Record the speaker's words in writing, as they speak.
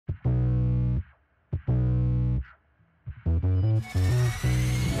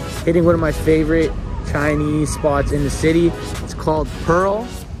Hitting one of my favorite Chinese spots in the city. It's called Pearl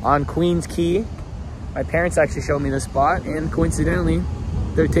on Queens Quay. My parents actually showed me this spot, and coincidentally,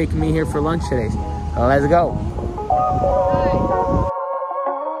 they're taking me here for lunch today. Let's go.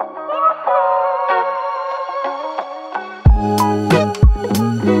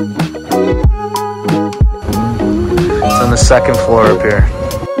 It's on the second floor up here.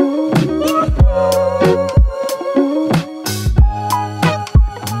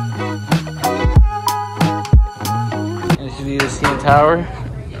 Tower.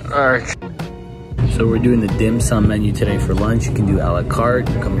 Alright. So we're doing the dim sum menu today for lunch. You can do a la carte,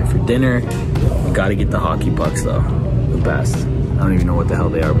 come here for dinner. You gotta get the hockey pucks though. The best. I don't even know what the hell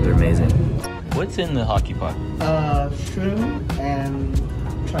they are, but they're amazing. What's in the hockey puck? Shrimp and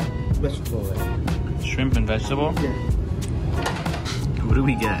vegetable. Shrimp and vegetable? Yeah. What do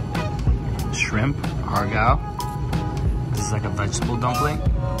we get? Shrimp, argao. This is like a vegetable dumpling.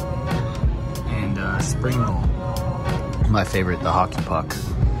 And spring roll. My favorite, the hockey puck.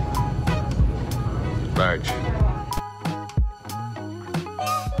 Large.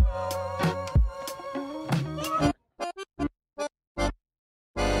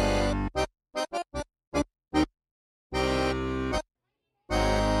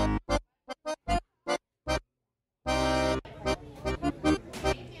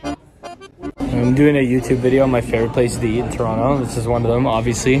 I'm doing a YouTube video on my favorite place to eat in Toronto. This is one of them,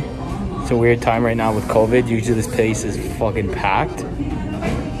 obviously. It's a weird time right now with COVID. Usually this place is fucking packed.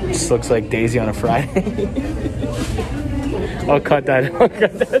 It just looks like Daisy on a Friday. I'll cut that. I'll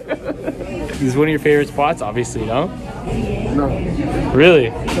cut that. This is one of your favorite spots, obviously, no? No. Really?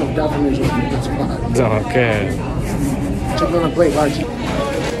 No, definitely is a good spot. Okay. Chicken on a plate, large.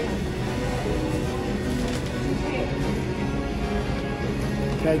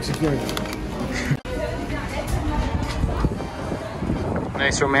 Okay, security.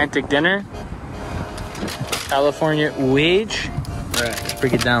 Nice romantic dinner. California wage. All right, let's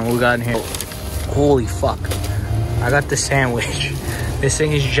break it down. What we got in here? Holy fuck. I got the sandwich. This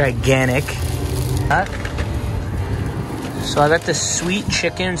thing is gigantic. Huh? So I got the sweet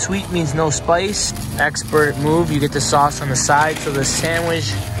chicken. Sweet means no spice. Expert move. You get the sauce on the side so the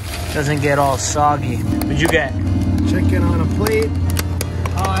sandwich doesn't get all soggy. What'd you get? Chicken on a plate.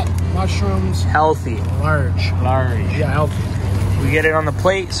 Hot. Mushrooms. Healthy. Large. Large. Yeah, healthy. We get it on the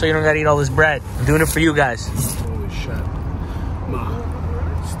plate so you don't gotta eat all this bread. I'm doing it for you guys. Holy shit.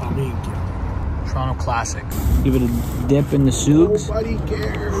 Toronto classic. Give it a dip in the soups. Nobody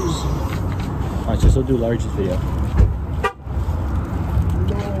cares. Watch this, I'll do large video.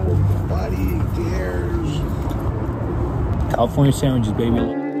 Nobody cares. California sandwiches, baby.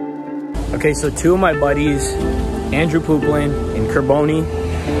 Okay, so two of my buddies, Andrew Pooplin and Carboni,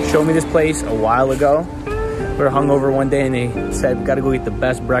 showed me this place a while ago. We were hungover one day and they said, gotta go eat the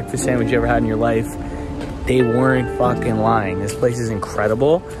best breakfast sandwich you ever had in your life. They weren't fucking lying. This place is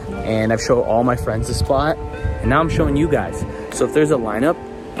incredible. And I've showed all my friends the spot. And now I'm showing you guys. So if there's a lineup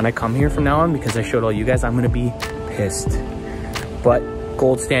and I come here from now on because I showed all you guys, I'm gonna be pissed. But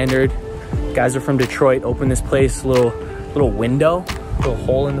gold standard, guys are from Detroit, open this place, little window, little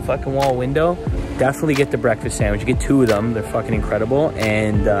hole in the fucking wall window. Definitely get the breakfast sandwich. You get two of them, they're fucking incredible.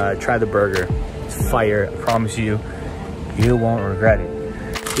 And try the burger. Fire, I promise you, you won't regret it.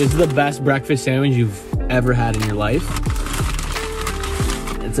 This is the best breakfast sandwich you've ever had in your life.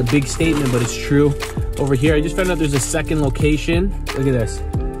 It's a big statement, but it's true. Over here, I just found out there's a second location. Look at this.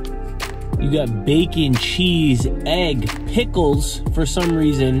 You got bacon, cheese, egg, pickles for some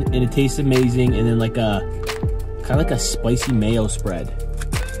reason, and it tastes amazing. And then like a, kind of like a spicy mayo spread.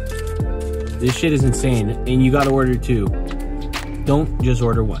 This shit is insane, and you gotta order two. Don't just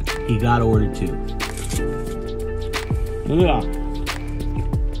order one. You gotta order two. Yeah.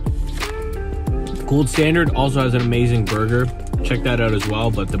 Gold Standard also has an amazing burger. Check that out as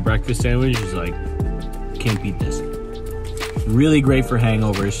well. But the breakfast sandwich is like, can't beat this. Really great for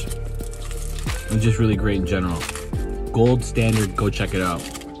hangovers. And just really great in general. Gold Standard, go check it out.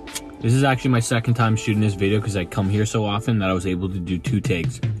 This is actually my second time shooting this video because I come here so often that I was able to do 2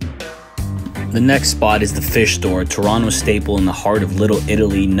 takes. The next spot is the fish store, a Toronto staple in the heart of Little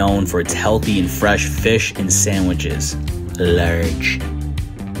Italy, known for its healthy and fresh fish and sandwiches. Large.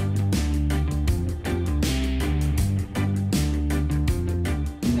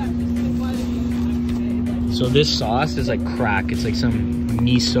 So this sauce is like crack. It's like some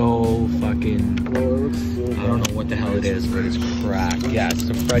miso fucking, I don't know what the hell it is, but it's crack. Yeah, it's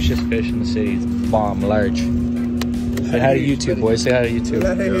the freshest fish in the city. It's bomb, large. Say hi to YouTube, boys. Say hi to YouTube.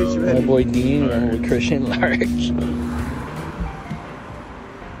 My boy Dean, my boy Christian, large.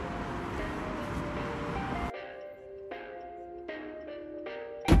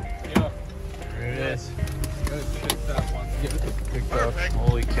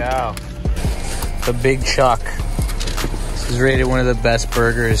 Holy cow. The Big Chuck. This is rated one of the best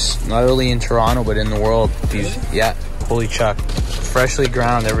burgers, not only in Toronto, but in the world. These, yeah, Holy Chuck. Freshly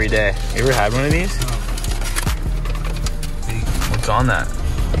ground every day. You ever had one of these? What's on that?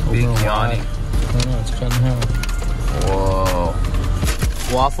 Big Johnny. I don't know, it's cutting out.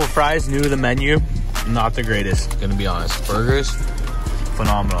 Whoa. Waffle fries, new to the menu. Not the greatest, gonna be honest. Burgers,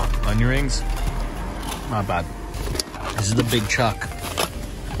 phenomenal. Onion rings, not bad. This is the Big Chuck.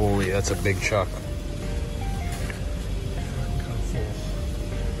 Holy, that's a big chuck.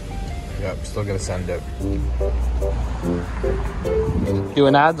 Yep, still gonna send it.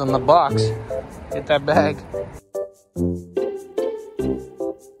 Doing ads on the box. Get that bag.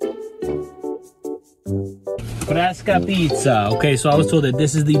 Fresca pizza. Okay, so I was told that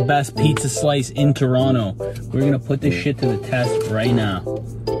this is the best pizza slice in Toronto. We're gonna put this shit to the test right now.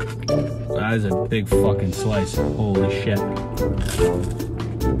 That is a big fucking slice. Holy shit.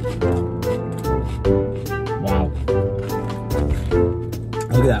 Wow.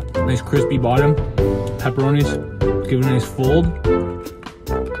 Look at that. Nice crispy bottom. Pepperonis, give it a nice fold.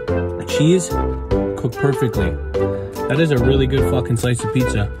 The cheese, cooked perfectly. That is a really good fucking slice of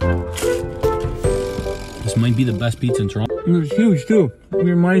pizza. This might be the best pizza in Toronto. And it's huge too. Get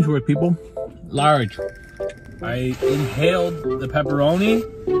your money's worth, people. Large. I inhaled the pepperoni.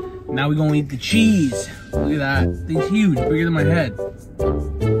 Now we're gonna eat the cheese. Look at that. Thing's huge, bigger than my head.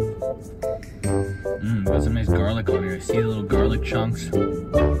 Got some nice garlic on here. I see the little garlic chunks. A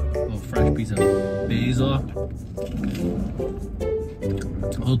little fresh piece of basil.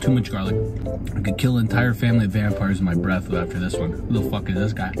 A little too much garlic. I could kill an entire family of vampires in my breath after this one. Who the fuck is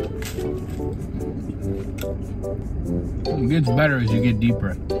this guy? It gets better as you get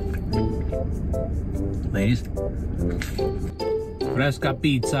deeper. Ladies. Fresca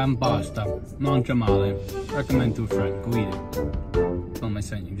pizza and pasta. Non c'è male. Recommend to a friend. Go eat it. Tell them I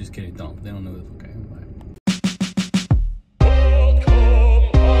sent you. Just kidding. Don't. They don't know this. Okay.